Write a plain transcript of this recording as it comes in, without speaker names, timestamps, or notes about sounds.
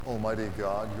Almighty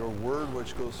God, your word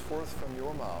which goes forth from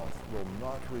your mouth will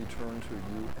not return to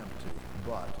you empty,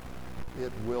 but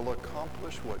it will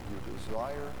accomplish what you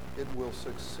desire. It will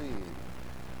succeed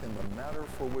in the matter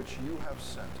for which you have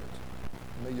sent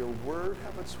it. May your word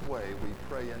have its way, we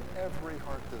pray, in every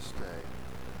heart this day,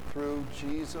 through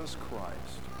Jesus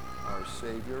Christ, our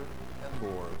Savior and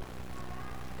Lord.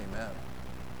 Amen.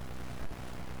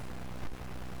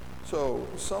 So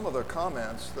some of the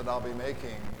comments that I'll be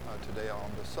making today on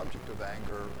the subject of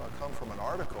anger come from an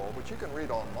article, which you can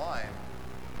read online.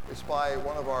 It's by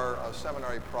one of our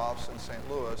seminary profs in St.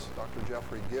 Louis, Dr.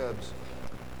 Jeffrey Gibbs.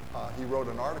 He wrote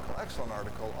an article, excellent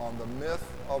article, on the myth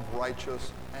of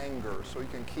righteous anger. So you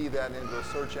can key that into a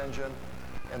search engine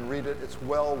and read it. It's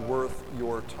well worth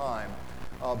your time.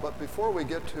 But before we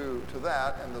get to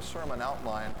that and the sermon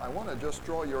outline, I want to just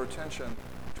draw your attention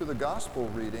to the gospel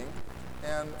reading.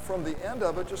 And from the end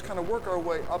of it, just kind of work our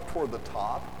way up toward the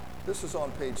top. This is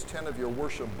on page 10 of your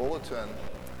worship bulletin.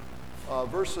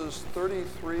 Verses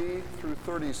 33 through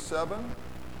 37.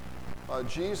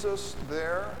 Jesus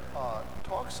there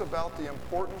talks about the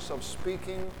importance of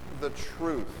speaking the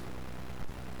truth.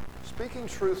 Speaking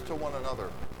truth to one another.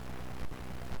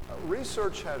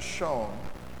 Research has shown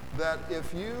that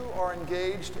if you are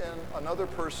engaged in another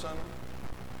person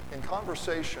in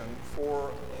conversation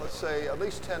for, let's say, at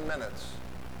least 10 minutes,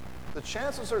 the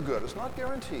chances are good, it's not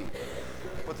guaranteed,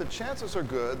 but the chances are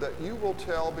good that you will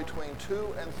tell between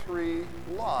 2 and 3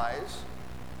 lies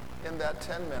in that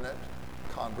 10-minute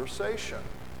conversation.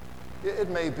 It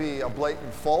may be a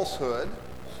blatant falsehood.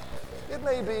 It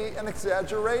may be an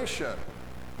exaggeration.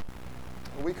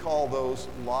 We call those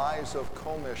lies of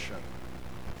commission.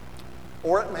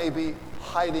 Or it may be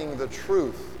hiding the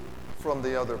truth from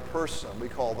the other person. We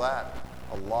call that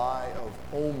a lie of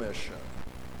omission.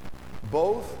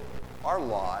 Both are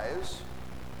lies,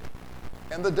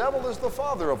 and the devil is the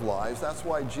father of lies. That's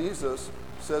why Jesus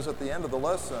says at the end of the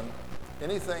lesson,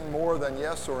 anything more than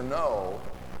yes or no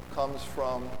comes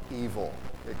from evil.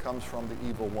 It comes from the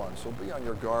evil one. So be on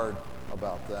your guard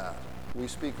about that. We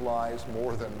speak lies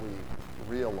more than we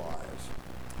realize.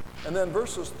 And then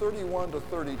verses 31 to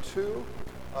 32,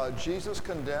 Jesus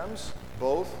condemns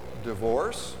both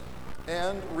divorce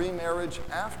and remarriage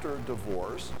after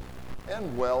divorce,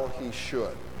 and well he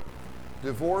should.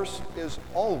 Divorce is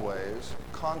always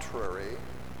contrary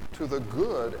to the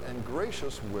good and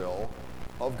gracious will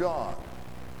of God.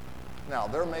 Now,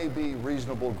 there may be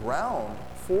reasonable ground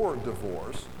for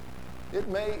divorce. It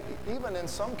may, even in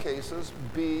some cases,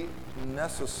 be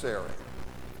necessary.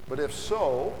 But if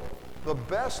so, the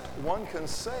best one can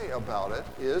say about it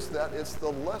is that it's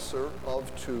the lesser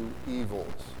of two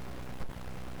evils.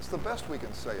 It's the best we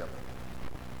can say of it.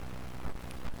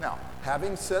 Now,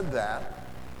 having said that,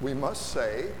 we must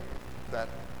say that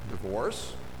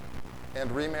divorce and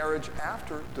remarriage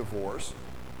after divorce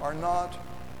are not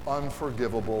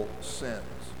unforgivable sins.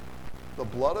 The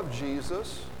blood of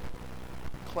Jesus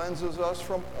cleanses us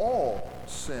from all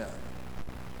sin.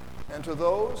 And to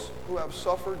those who have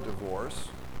suffered divorce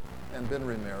and been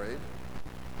remarried,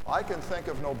 I can think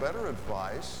of no better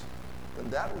advice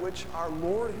than that which our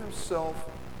Lord himself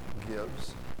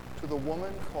gives to the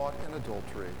woman caught in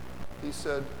adultery. He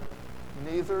said,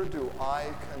 "Neither do I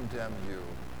condemn you.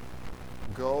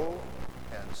 Go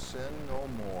and sin no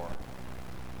more."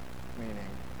 Meaning,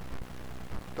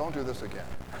 don't do this again.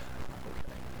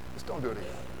 Okay. Just don't do it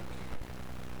again.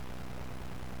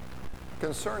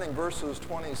 Concerning verses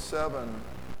 27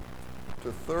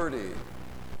 to 30,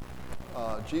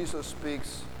 Jesus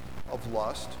speaks of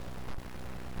lust,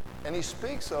 and he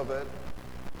speaks of it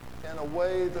in a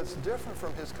way that's different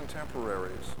from his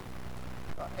contemporaries.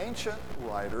 Ancient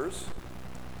writers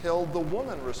held the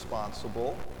woman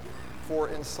responsible for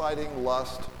inciting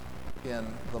lust in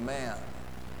the man.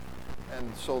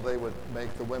 And so they would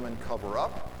make the women cover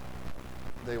up.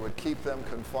 They would keep them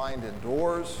confined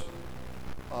indoors.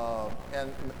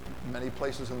 And many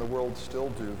places in the world still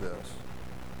do this.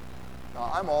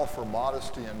 Now, I'm all for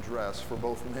modesty in dress for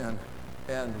both men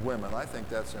and women. I think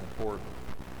that's important.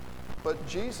 But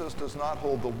Jesus does not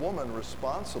hold the woman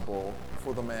responsible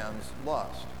for the man's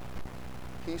lust.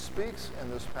 He speaks in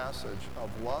this passage of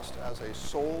lust as a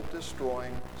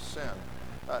soul-destroying sin.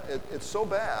 It's so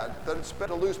bad that it's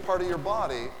better to lose part of your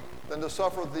body than to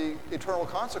suffer the eternal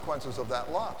consequences of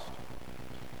that lust.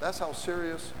 That's how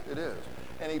serious it is.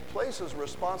 And he places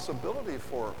responsibility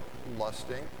for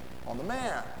lusting on the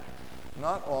man,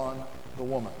 not on the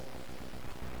woman.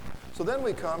 So then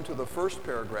we come to the first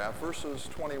paragraph, verses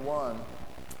 21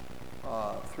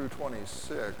 through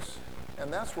 26,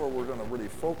 and that's where we're going to really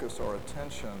focus our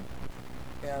attention.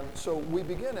 And so we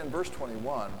begin in verse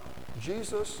 21.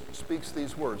 Jesus speaks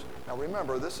these words. Now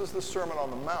remember, this is the Sermon on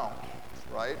the Mount,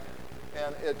 right?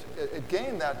 And it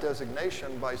gained that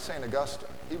designation by St. Augustine.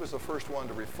 He was the first one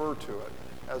to refer to it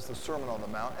as the Sermon on the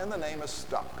Mount, and the name is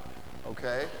stuck,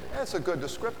 okay? And it's a good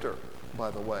descriptor, by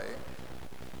the way.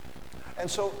 And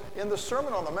so in the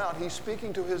Sermon on the Mount, he's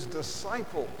speaking to his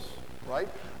disciples, right?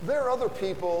 There are other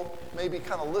people maybe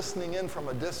kind of listening in from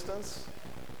a distance,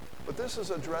 but this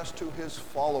is addressed to his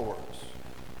followers,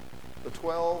 the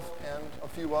 12 and a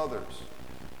few others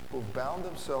who've bound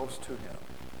themselves to him.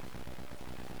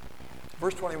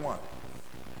 Verse 21.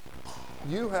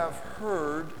 You have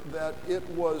heard that it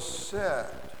was said.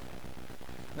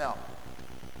 Now,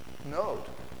 note,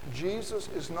 Jesus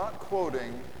is not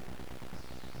quoting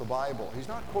the Bible. He's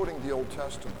not quoting the Old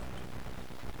Testament.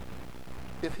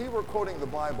 If he were quoting the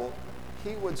Bible,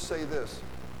 he would say this,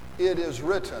 it is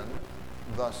written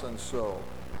thus and so,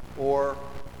 or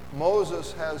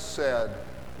Moses has said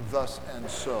thus and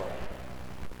so.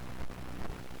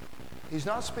 He's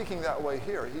not speaking that way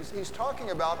here. He's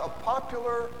talking about a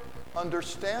popular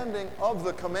understanding of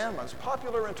the commandments,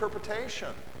 popular interpretation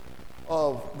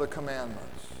of the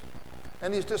commandments.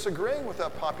 And he's disagreeing with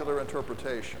that popular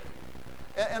interpretation.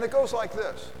 And it goes like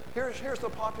this. Here's the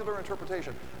popular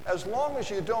interpretation. As long as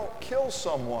you don't kill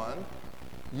someone,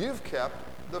 you've kept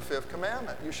the fifth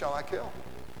commandment. You shall not kill.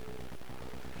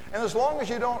 And as long as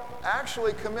you don't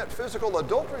actually commit physical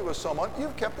adultery with someone,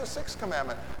 you've kept the sixth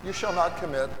commandment. You shall not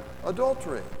commit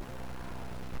adultery.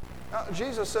 Now,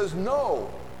 Jesus says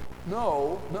no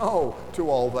to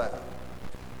all that.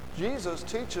 Jesus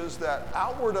teaches that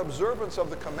outward observance of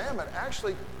the commandment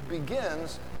actually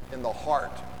begins in the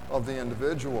heart of the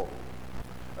individual.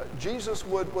 Jesus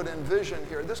would envision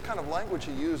here, this kind of language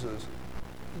he uses,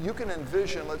 you can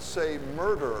envision, let's say,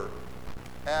 murder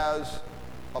as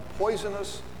a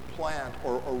poisonous plant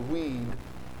or a weed,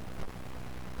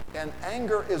 and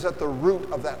anger is at the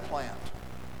root of that plant.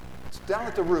 It's down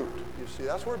at the root, you see.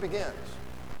 That's where it begins.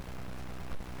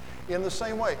 In the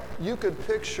same way, you could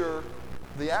picture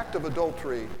the act of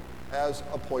adultery as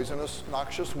a poisonous,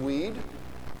 noxious weed,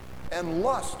 and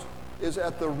lust is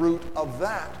at the root of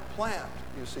that plant.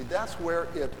 You see, that's where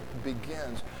it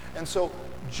begins. And so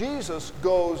Jesus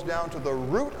goes down to the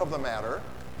root of the matter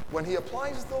when he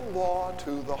applies the law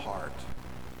to the heart.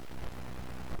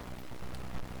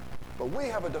 But we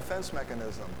have a defense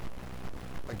mechanism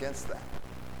against that.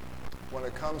 When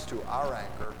it comes to our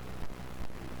anger,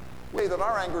 we say that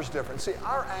our anger is different. See,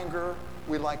 our anger,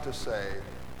 we like to say,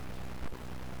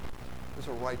 is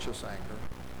a righteous anger.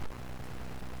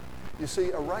 You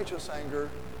see, a righteous anger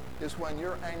is when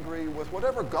you're angry with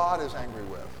whatever God is angry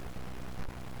with.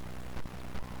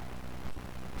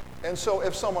 And so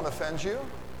if someone offends you,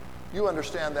 you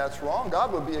understand that's wrong.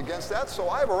 God would be against that, so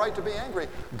I have a right to be angry.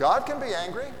 God can be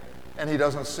angry, and he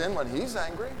doesn't sin when he's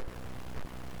angry.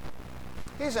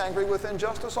 He's angry with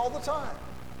injustice all the time.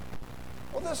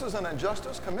 Well, this is an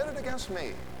injustice committed against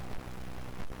me.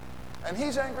 And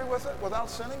he's angry with it without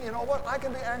sinning. You know what? I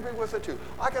can be angry with it too.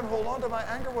 I can hold on to my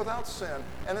anger without sin,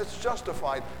 and it's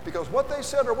justified because what they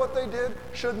said or what they did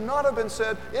should not have been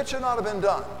said. It should not have been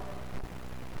done.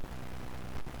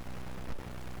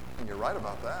 And you're right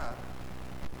about that.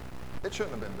 It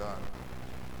shouldn't have been done.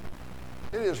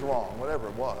 It is wrong, whatever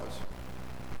it was.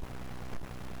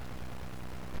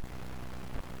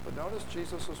 But notice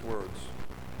Jesus' words.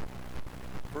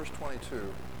 Verse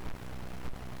 22.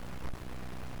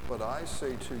 But I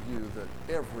say to you that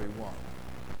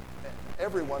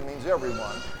everyone means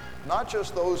everyone, not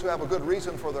just those who have a good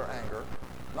reason for their anger,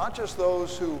 not just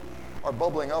those who are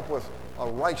bubbling up with a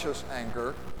righteous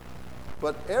anger,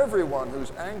 but everyone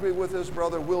who's angry with his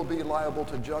brother will be liable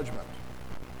to judgment.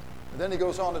 And then he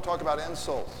goes on to talk about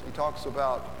insults. He talks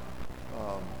about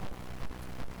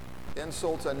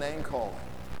insults and name-calling.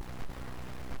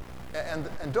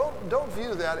 And don't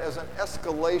view that as an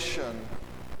escalation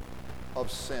of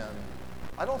sin.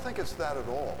 I don't think it's that at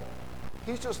all.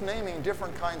 He's just naming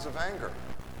different kinds of anger.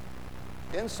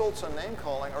 Insults and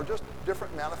name-calling are just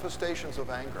different manifestations of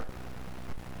anger.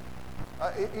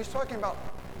 He's talking about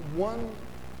one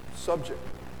subject,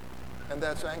 and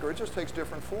that's anger. It just takes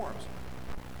different forms.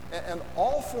 And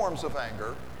all forms of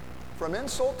anger, from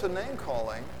insult to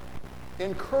name-calling,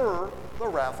 incur the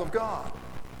wrath of God.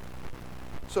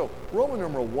 So, Roman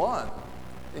numeral 1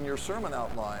 in your sermon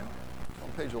outline on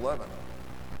page 11.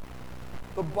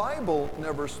 The Bible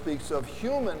never speaks of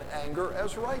human anger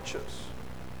as righteous.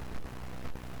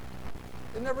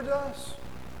 It never does.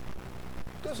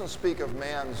 It doesn't speak of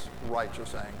man's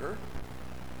righteous anger.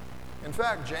 In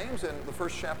fact, James, in the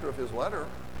first chapter of his letter,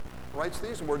 writes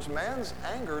these words, man's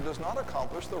anger does not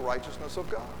accomplish the righteousness of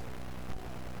God.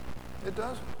 It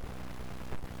doesn't.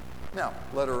 Now,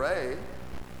 letter A,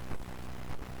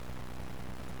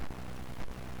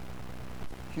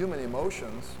 human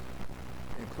emotions,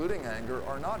 including anger,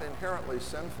 are not inherently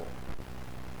sinful.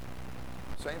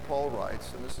 St. Paul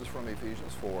writes, and this is from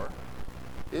Ephesians 4,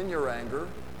 "In your anger,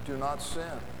 do not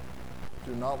sin.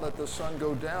 Do not let the sun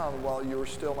go down while you are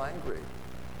still angry.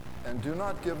 And do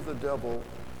not give the devil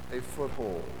a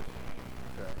foothold."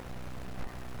 Okay.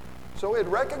 So it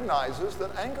recognizes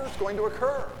that anger is going to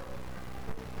occur.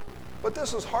 But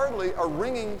this is hardly a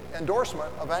ringing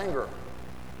endorsement of anger.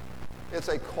 It's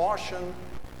a caution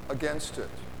against it.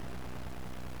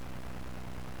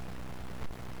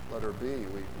 Letter B,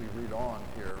 we read on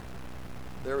here.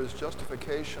 There is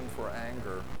justification for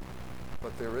anger,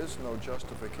 but there is no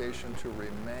justification to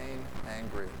remain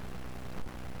angry.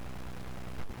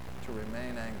 To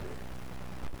remain angry.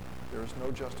 There is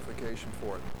no justification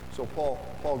for it. So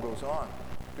Paul goes on.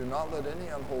 Do not let any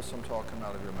unwholesome talk come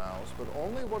out of your mouths, but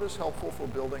only what is helpful for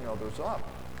building others up,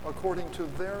 according to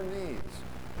their needs,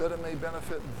 that it may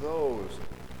benefit those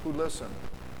who listen.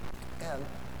 And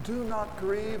do not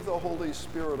grieve the Holy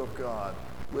Spirit of God,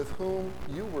 with whom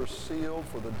you were sealed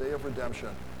for the day of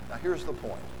redemption. Now here's the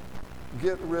point.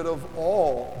 Get rid of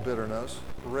all bitterness,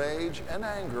 rage, and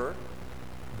anger,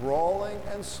 brawling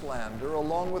and slander,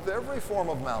 along with every form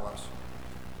of malice.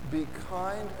 Be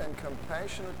kind and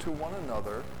compassionate to one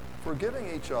another, forgiving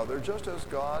each other, just as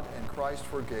God in Christ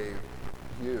forgave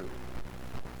you.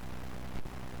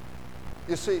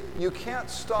 You see, you can't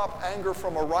stop anger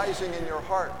from arising in your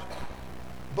heart,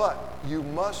 but you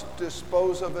must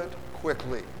dispose of it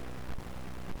quickly.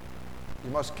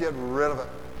 You must get rid of it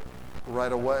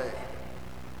right away.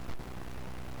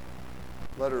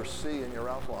 Letter C in your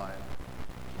outline.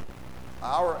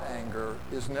 Our anger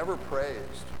is never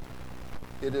praised.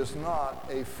 It is not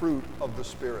a fruit of the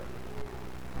Spirit.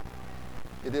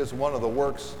 It is one of the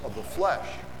works of the flesh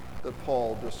that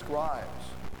Paul describes.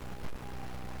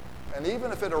 And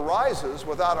even if it arises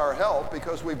without our help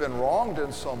because we've been wronged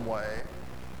in some way,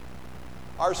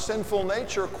 our sinful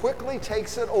nature quickly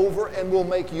takes it over and will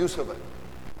make use of it.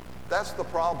 That's the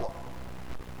problem.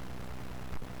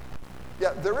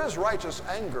 Yet there is righteous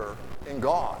anger in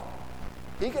God.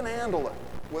 He can handle it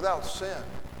without sin.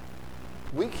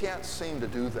 We can't seem to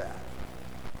do that.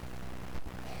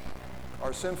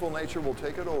 Our sinful nature will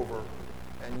take it over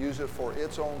and use it for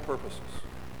its own purposes.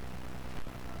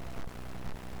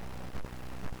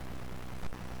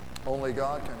 Only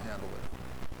God can handle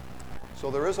it.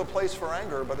 So there is a place for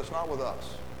anger, but it's not with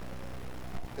us.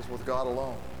 It's with God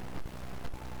alone.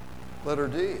 Letter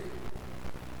D.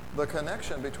 The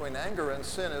connection between anger and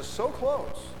sin is so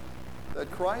close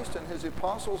that Christ and his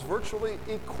apostles virtually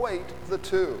equate the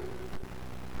two.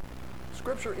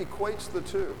 Scripture equates the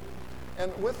two.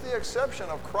 And with the exception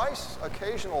of Christ's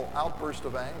occasional outburst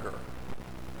of anger,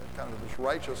 kind of this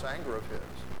righteous anger of his,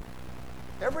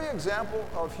 every example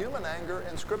of human anger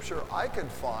in Scripture I could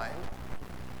find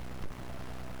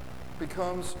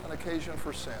becomes an occasion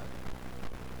for sin.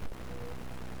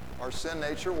 Our sin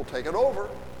nature will take it over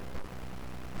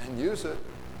and use it.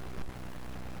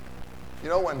 You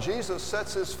know, when Jesus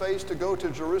sets his face to go to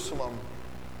Jerusalem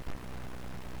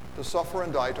to suffer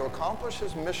and die, to accomplish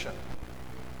his mission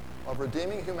of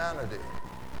redeeming humanity,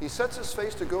 he sets his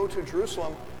face to go to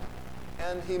Jerusalem,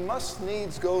 and he must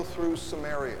needs go through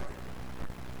Samaria.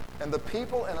 And the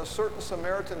people in a certain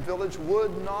Samaritan village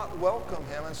would not welcome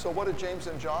him. And so what did James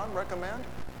and John recommend?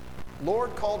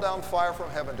 Lord, call down fire from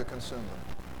heaven to consume them.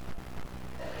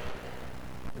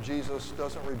 Jesus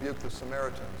doesn't rebuke the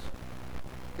Samaritans.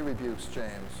 He rebukes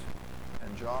James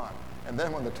and John. And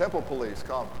then when the temple police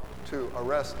come to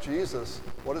arrest Jesus,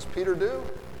 what does Peter do?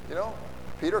 You know,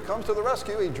 Peter comes to the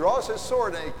rescue. He draws his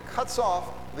sword and he cuts off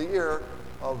the ear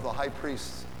of the high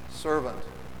priest's servant.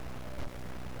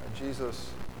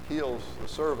 Jesus heals the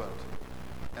servant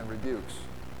and rebukes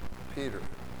Peter,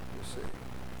 you see.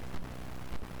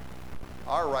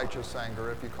 Our righteous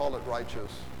anger, if you call it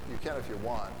righteous, you can if you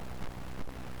want,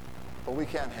 but we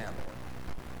can't handle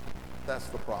it. That's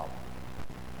the problem.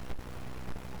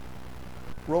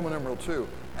 Roman numeral 2,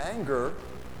 anger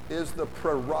is the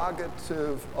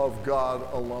prerogative of God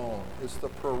alone. It's the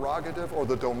prerogative or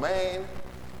the domain.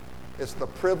 It's the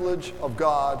privilege of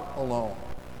God alone.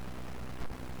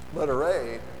 Letter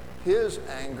A, his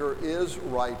anger is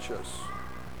righteous.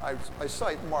 I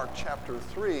cite Mark chapter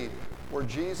 3, where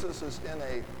Jesus is in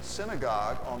a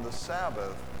synagogue on the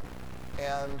Sabbath,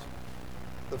 and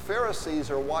the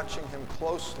Pharisees are watching him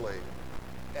closely,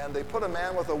 and they put a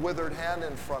man with a withered hand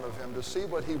in front of him to see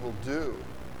what he will do.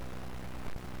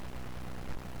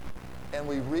 And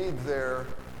we read there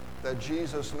that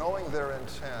Jesus, knowing their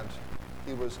intent,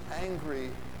 he was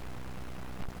angry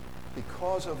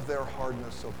because of their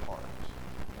hardness of heart.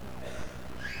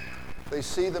 They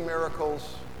see the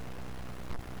miracles.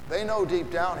 They know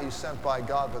deep down he's sent by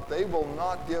God, but they will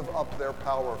not give up their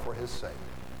power for his sake.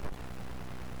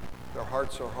 Their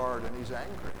hearts are hard, and he's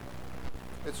angry.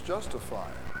 It's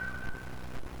justified.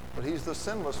 But he's the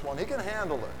sinless one. He can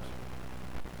handle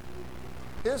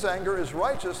it. His anger is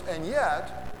righteous, and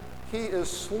yet he is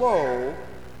slow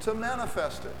to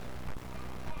manifest it.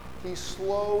 He's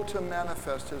slow to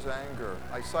manifest his anger.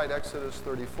 I cite Exodus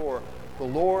 34. The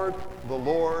Lord,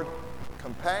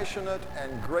 compassionate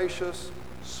and gracious,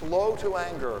 slow to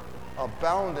anger,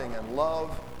 abounding in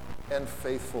love and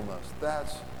faithfulness.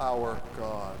 That's our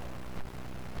God.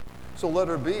 So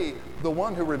letter B, the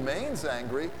one who remains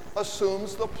angry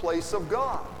assumes the place of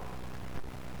God.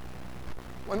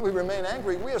 When we remain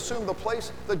angry, we assume the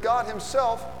place that God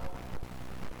himself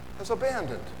has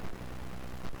abandoned.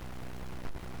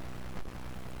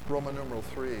 Roman numeral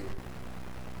 3.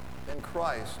 In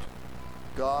Christ,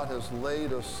 God has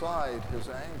laid aside his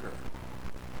anger.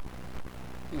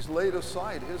 He's laid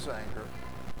aside his anger.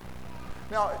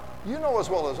 Now, you know as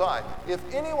well as I, if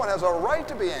anyone has a right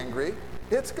to be angry,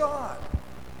 it's God.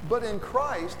 But in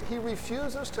Christ, he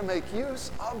refuses to make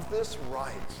use of this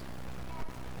right.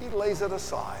 He lays it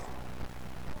aside.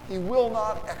 He will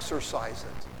not exercise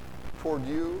it toward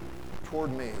you,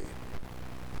 toward me,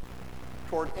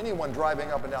 toward anyone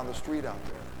driving up and down the street out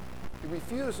there. He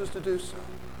refuses to do so.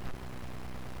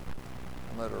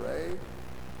 And letter A,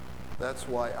 that's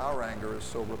why our anger is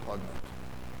so repugnant.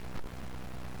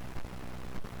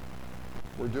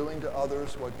 We're doing to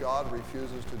others what God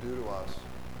refuses to do to us.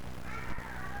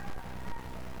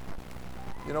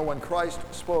 You know, when Christ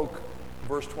spoke,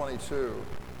 verse 22,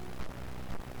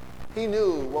 he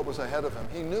knew what was ahead of him.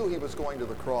 He knew he was going to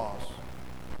the cross.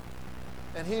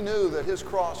 And he knew that his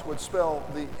cross would spell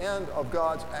the end of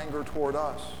God's anger toward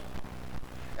us.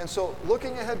 And so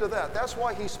looking ahead to that, that's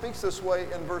why he speaks this way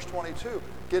in verse 22,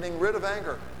 getting rid of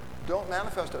anger. Don't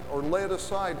manifest it or lay it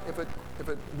aside if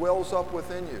it wells up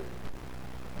within you.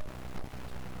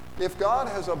 If God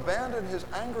has abandoned his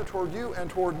anger toward you and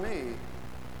toward me,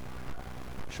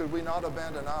 should we not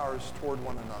abandon ours toward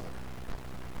one another?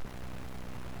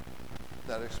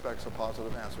 That expects a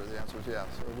positive answer. The answer is yes,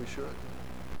 or we should.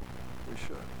 We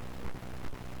should.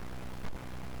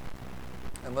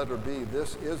 And letter B,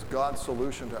 this is God's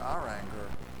solution to our anger.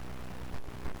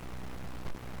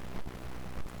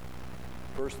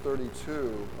 Verse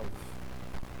 32 of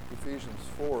Ephesians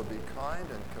 4, be kind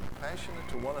and compassionate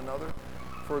to one another,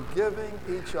 forgiving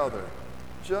each other,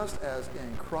 just as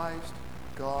in Christ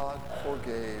God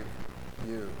forgave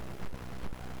you.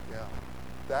 Yeah,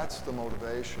 that's the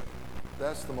motivation.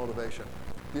 That's the motivation.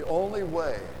 The only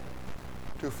way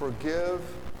to forgive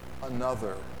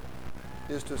another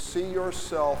is to see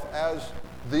yourself as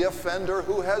the offender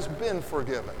who has been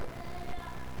forgiven.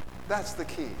 That's the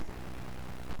key.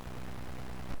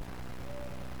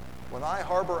 When I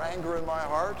harbor anger in my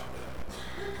heart,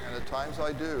 and at times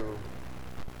I do,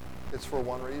 it's for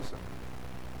one reason.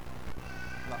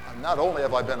 Not only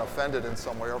have I been offended in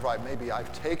some way, or maybe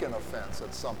I've taken offense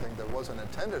at something that wasn't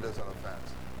intended as an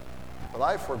offense, but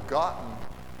I've forgotten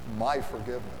my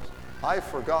forgiveness. I've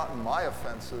forgotten my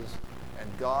offenses and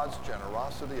God's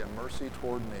generosity and mercy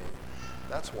toward me.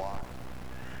 That's why.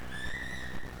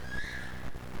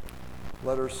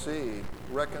 Letter C,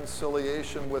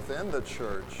 reconciliation within the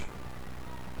church.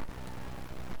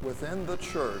 Within the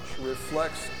church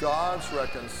reflects God's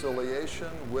reconciliation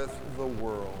with the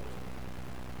world.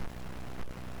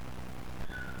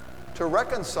 To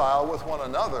reconcile with one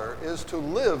another is to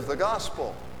live the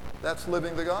gospel. That's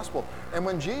living the gospel. And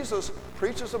when Jesus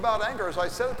preaches about anger, as I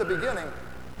said at the beginning,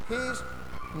 he's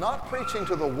not preaching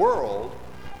to the world,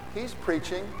 he's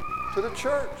preaching to the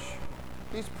church.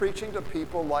 He's preaching to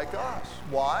people like us.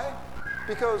 Why?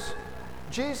 Because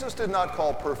Jesus did not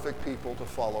call perfect people to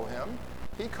follow him.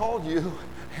 He called you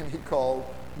and he called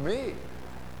me.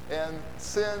 And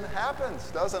sin happens,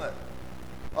 doesn't it?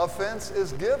 Offense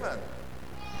is given,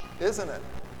 isn't it?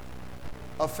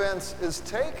 Offense is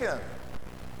taken.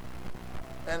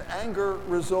 And anger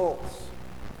results.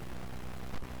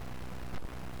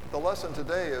 The lesson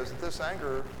today is that this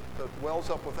anger that wells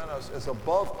up within us is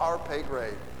above our pay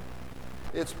grade.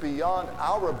 It's beyond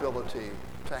our ability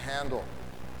to handle.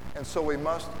 And so we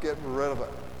must get rid of it.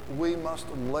 We must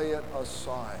lay it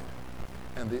aside.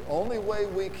 And the only way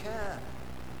we can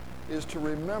is to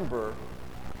remember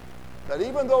that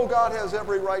even though God has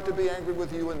every right to be angry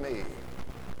with you and me,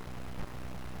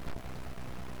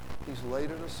 he's laid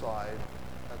it aside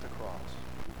at the cross.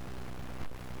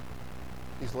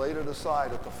 He's laid it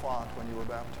aside at the font when you were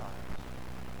baptized.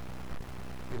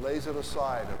 He lays it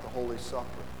aside at the Holy Supper.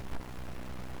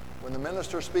 When the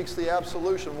minister speaks the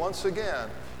absolution, once again,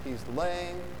 he's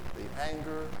laying the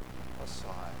anger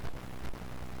aside.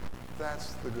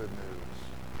 That's the good news.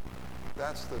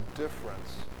 That's the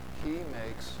difference he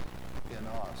makes in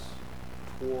us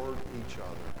toward each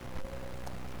other.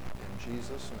 In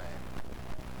Jesus'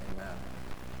 name, amen.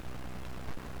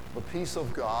 The peace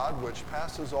of God, which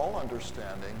passes all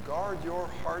understanding, guard your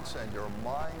hearts and your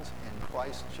minds in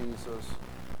Christ Jesus.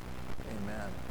 Amen.